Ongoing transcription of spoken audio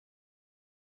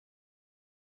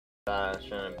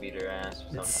Shouldn't beat her ass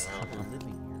or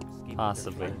something.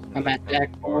 Possibly. I'm at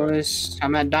deck, boys.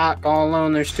 I'm at dock all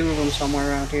alone. There's two of them somewhere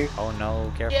around here. Oh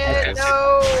no, careful. Yeah,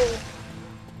 no!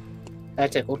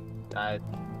 That tickled. Guys.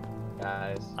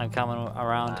 I'm coming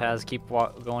around, Taz. Keep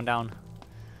going down.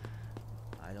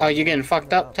 Oh, you getting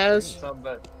fucked up, Taz?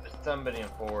 Somebody in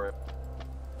forward.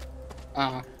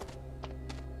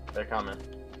 They're coming.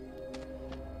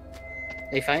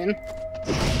 They fighting?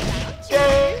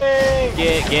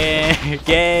 Gang!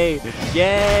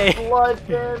 Gay! Blood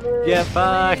damage! Get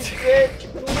fucked!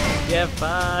 Bitch, Get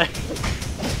fucked!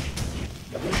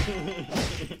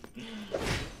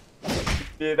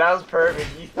 dude, that was perfect.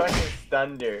 You fucking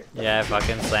stunned her. Yeah, I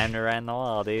fucking slammed her right in the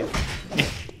wall, dude.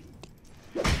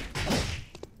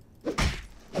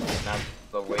 Not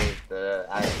the weight, the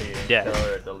actually Death. kill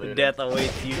her, the loot. Death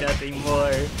awaits you, nothing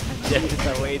more.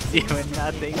 Death awaits you and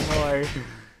nothing more.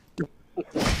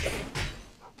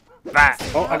 Bah.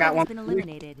 Oh, I got one.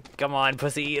 Come on,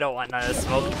 pussy, you don't want none of this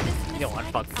smoke. You don't want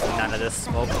fucking none of this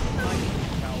smoke.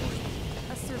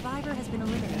 A survivor has been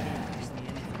eliminated.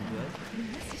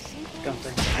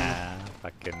 Yeah,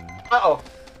 fucking. Uh-oh.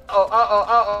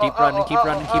 Keep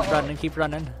running. Keep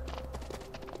running.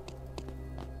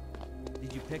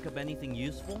 Did you pick up anything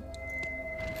useful?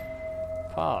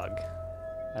 Fog.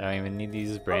 I don't even need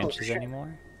these branches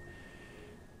anymore.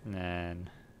 And then,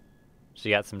 so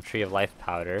you got some Tree of Life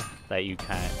powder that you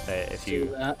that if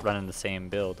you run in the same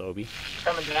build, Obi.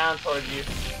 Coming down towards you.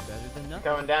 Better than nothing.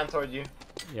 Coming down towards you.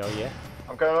 Yo, yeah.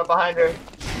 I'm coming up behind her.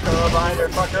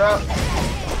 Fuck her up.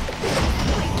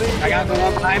 I got the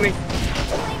one behind me.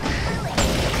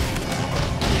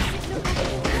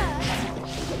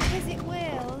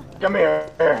 Come here.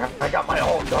 I got my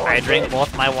own dog. I drink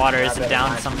both my waters and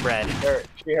down some bread.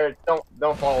 She hurt.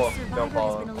 Don't follow. Don't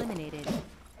follow. Been eliminated.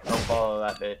 Don't follow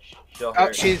that bitch. She'll Oh,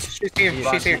 hurt. she's here.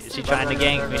 She's here. She's trying to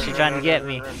gank me. She's trying to get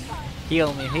me.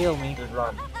 Heal me. Just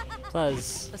run.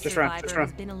 Plus. A Just run, survivor just run.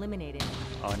 has been eliminated.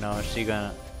 Oh no, is she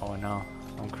gonna? Oh no,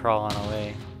 I'm crawling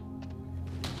away.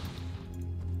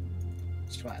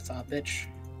 That's what I thought, bitch.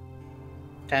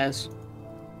 Taz.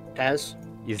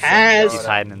 He's Taz!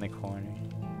 hiding in the corner.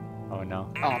 Oh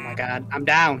no. Oh my god, I'm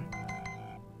down.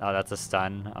 Oh, that's a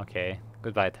stun. Okay.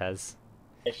 Goodbye, Tez.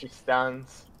 And she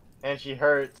stuns. And she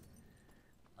hurts.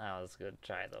 That was a good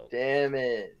try though. Damn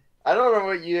it. I don't know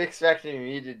what you expected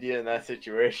me to do in that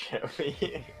situation.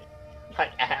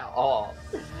 Like, at all.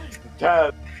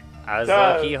 Taz. I was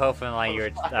low-key hoping like you were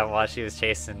that while she was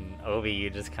chasing Obi, you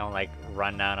just come like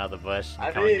run down out of the bush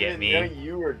and come and get me. I didn't even know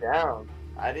you were down.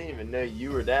 I didn't even know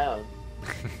you were down.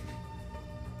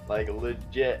 Like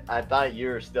legit, I thought you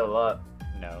were still up.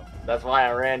 No. That's why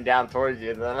I ran down towards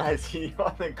you, and then I see you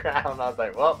on the ground. I was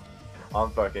like, well, I'm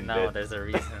fucking No, dead. there's a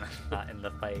reason I'm not in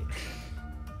the fight.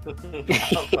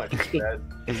 I'm fucking dead.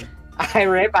 I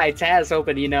ran by Taz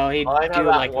hoping, you know, he'd Well, I know do that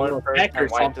like a one little person check or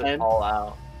wiped us something. all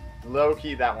out. Low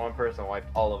key, that one person wiped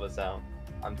all of us out.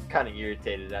 I'm kind of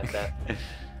irritated at that.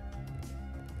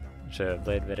 Should have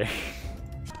played better.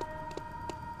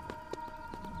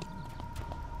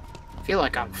 I feel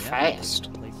like I'm fast. A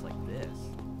place like this.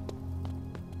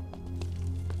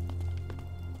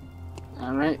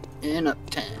 Alright, in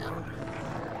uptown.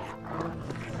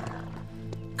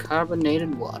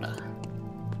 Carbonated water.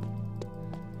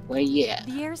 Where you at?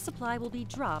 The air supply will be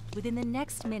dropped within the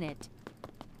next minute.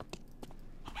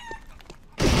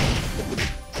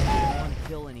 Don't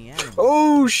kill any animals.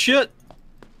 Oh shit!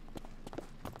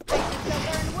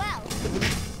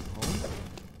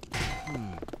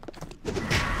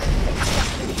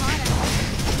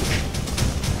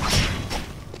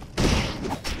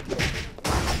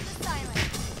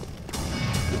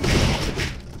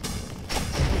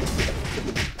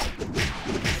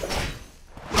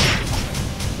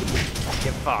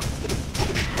 Get fucked.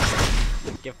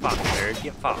 Get fucked, nerd.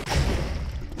 Get fucked.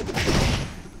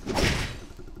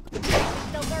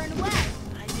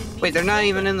 Wait, they're not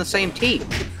even in the same team.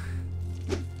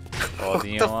 Well,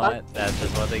 you know what? That's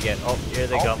just what they get. Oh, here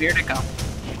they go. Here they go.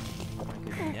 I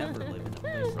could never live in a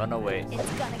place Run away.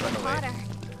 Run away.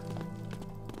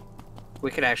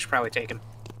 We could actually probably take him.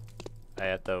 I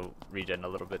have to regen a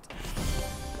little bit.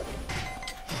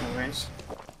 No worries.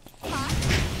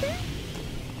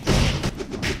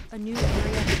 A new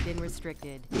area has been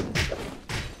restricted.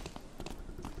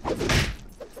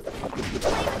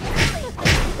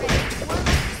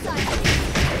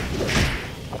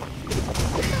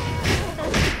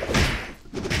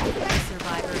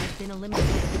 Survivor has been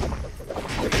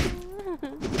eliminated.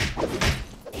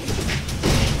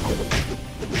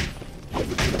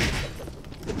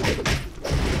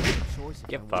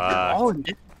 Get They're all fucked. in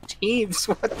different teams.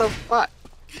 What the fuck?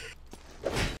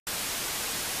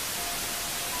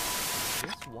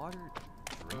 water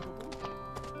drinkable?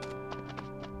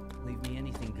 Leave me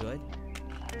anything good?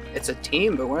 It's a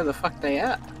team, but where the fuck they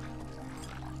at?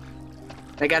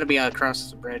 They gotta be across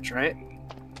the bridge, right?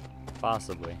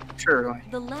 Possibly. Surely.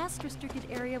 The last restricted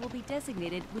area will be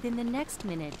designated within the next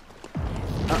minute.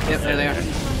 Oh, yep, there they are.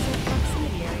 Console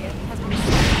proximity area has been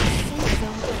assigned to the safe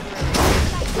zone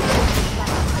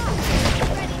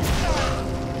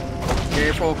temporarily.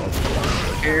 Careful.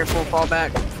 Careful, fall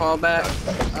back, fall back.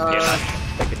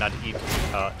 I could not eat.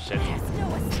 Oh shit.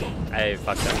 I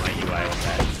fucked up my UI with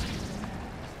that.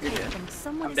 You're dead. And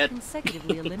someone I'm is dead.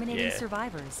 consecutively eliminating Yeah.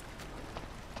 survivors.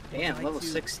 Damn, level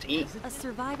 16. A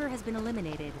survivor has been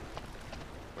eliminated.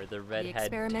 We're the redhead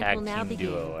experiment tag will now team begin.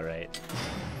 duo, alright?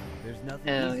 There's nothing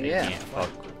Hell easy. yeah.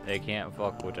 They can't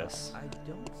fuck with us. I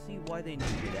don't see why they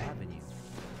needed Avenue.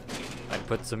 I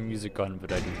put some music on,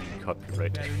 but I don't need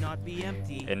copyright. Better not be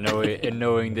empty. And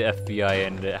knowing the FBI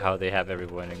and how they have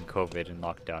everyone in COVID and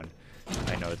lockdown,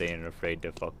 I know they ain't afraid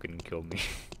to fucking kill me.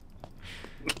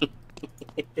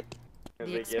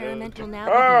 The experiment will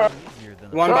now begin. Easier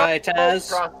than One by Taz.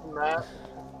 Cross the map.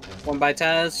 One by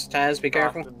Taz. Taz, be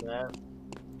careful. Cross the map.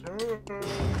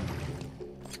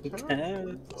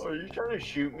 Taz. Oh, are you trying to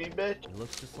shoot me, bitch? He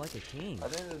looks just like a king. I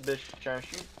think this bitch is trying to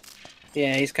shoot.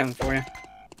 Yeah, he's coming for you.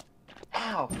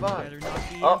 Ow, fuck. Better not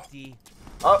be Oh. empty.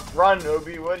 Oh, run,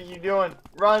 Obi. What are you doing?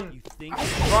 Run. You think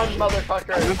Run,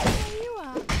 motherfucker.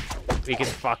 We can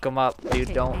fuck them up, dude.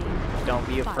 Okay, Don't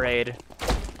be Fine. afraid.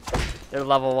 They're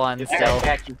level 1 Get still. that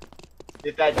Jackie.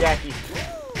 Get that Jackie.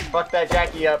 Fuck that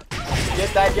Jackie up.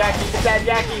 Get that Jackie. Get that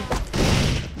Jackie.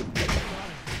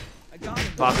 I got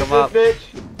him. Fuck Get them up. this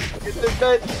bitch. Get this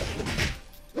bitch.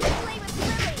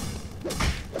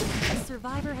 A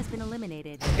survivor has been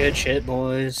eliminated. Good shit,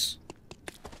 boys.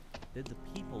 Did the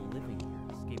people living here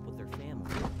escape with their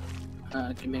family?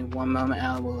 Give me one moment,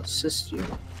 I will assist you.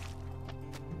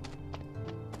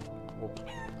 Are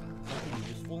you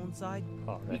just full inside?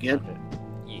 Oh, You that's good? not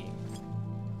it.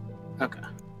 Yeah. Okay.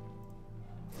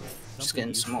 Just Something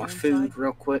getting some more useful food inside?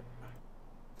 real quick.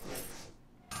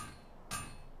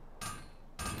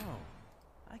 Oh,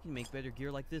 I can make better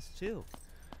gear like this too.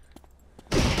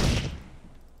 Is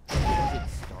it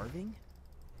starving?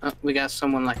 Oh, we got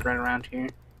someone like right around here.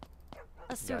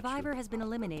 A survivor has been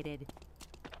eliminated.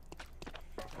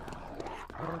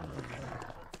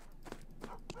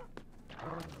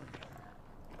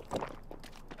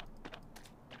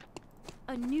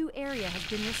 A new area has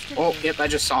been restricted. Oh, yep, I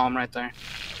just saw him right there.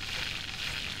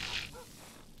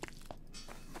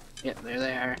 Yep, there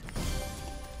they are.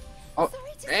 Oh,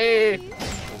 hey!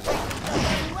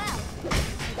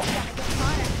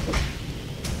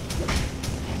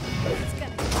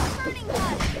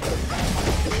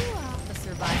 A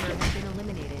survivor has been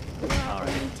eliminated. There are Alright.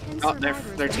 only 10 Oh,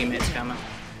 survivors their teammates remaining. coming.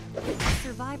 A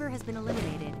survivor has been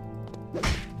eliminated.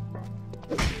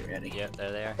 Get ready. Yep,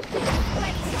 there they are. Survivor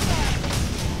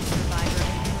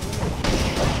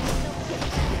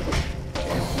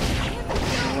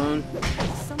has Alone. been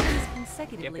eliminated. Someone is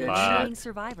consecutively Yep, eliminating fuck.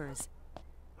 survivors.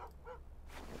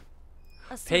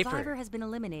 A Paper. survivor has been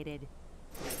eliminated.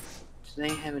 Do they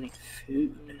have any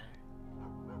food?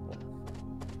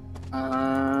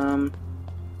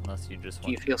 Unless you just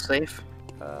Do you want. feel safe?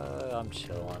 I'm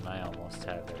chilling. I almost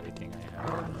have everything I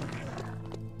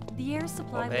have. The air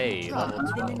supply will hey, be dropped level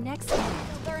within the 12. next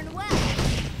minute. Burn well.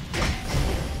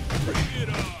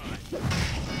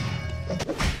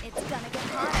 It's gonna get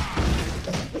hotter.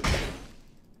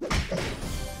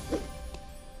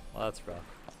 Well, that's rough.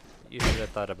 You should have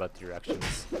thought about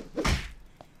directions.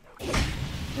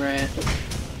 Right.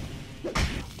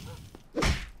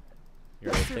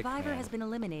 You're A a thick survivor man. has been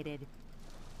eliminated.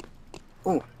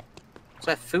 Oh, is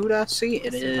that food I see?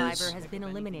 It A survivor is. has been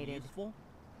eliminated. Useful?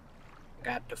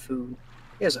 Got the food.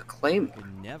 He has a claymore.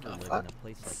 Could never The live fuck? in a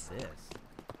place like this.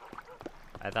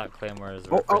 I thought claymores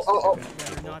Oh, were oh, oh, for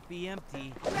Better people. not be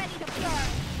empty. Ready to burn.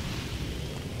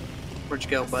 Where'd you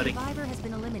go, A buddy? survivor has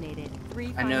been eliminated.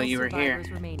 Three I know final you were here.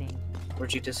 survivors remaining.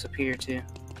 Where'd you disappear to?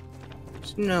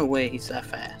 There's no way he's that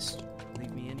fast.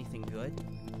 Leave me anything good?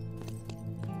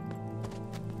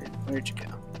 Where'd you go?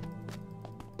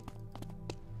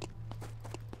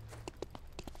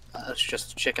 It's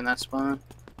just a chicken that spawned.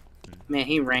 Man,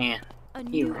 he ran. A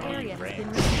new ran, area has ran. been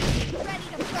restricted. Ready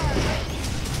to burn.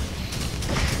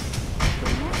 The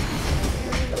next restricted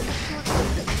area will be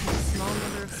short-lived. A small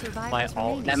number of survivors My alt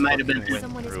remaining. That might have been fucking went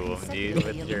Someone is through 'em, dude,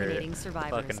 consecutively with your eliminating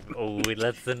survivors. fucking. Oh,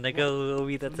 that's the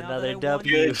nigga. That's Now another that I won,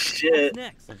 W. Good shit.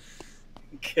 What's next?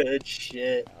 Good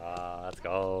shit. Let's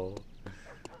go.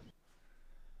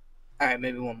 Alright,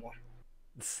 maybe one more.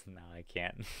 No, I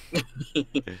can't.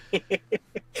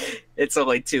 It's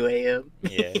only 2 a.m.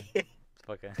 Yeah.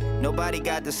 Fucking. Nobody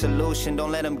got the solution,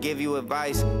 don't let them give you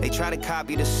advice. They try to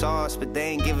copy the sauce, but they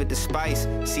ain't give it the spice.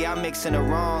 See, I'm mixing the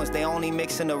wrongs, they only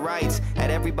mixing the rights.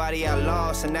 Had everybody I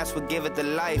lost, and that's what give it the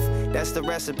life. That's the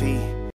recipe.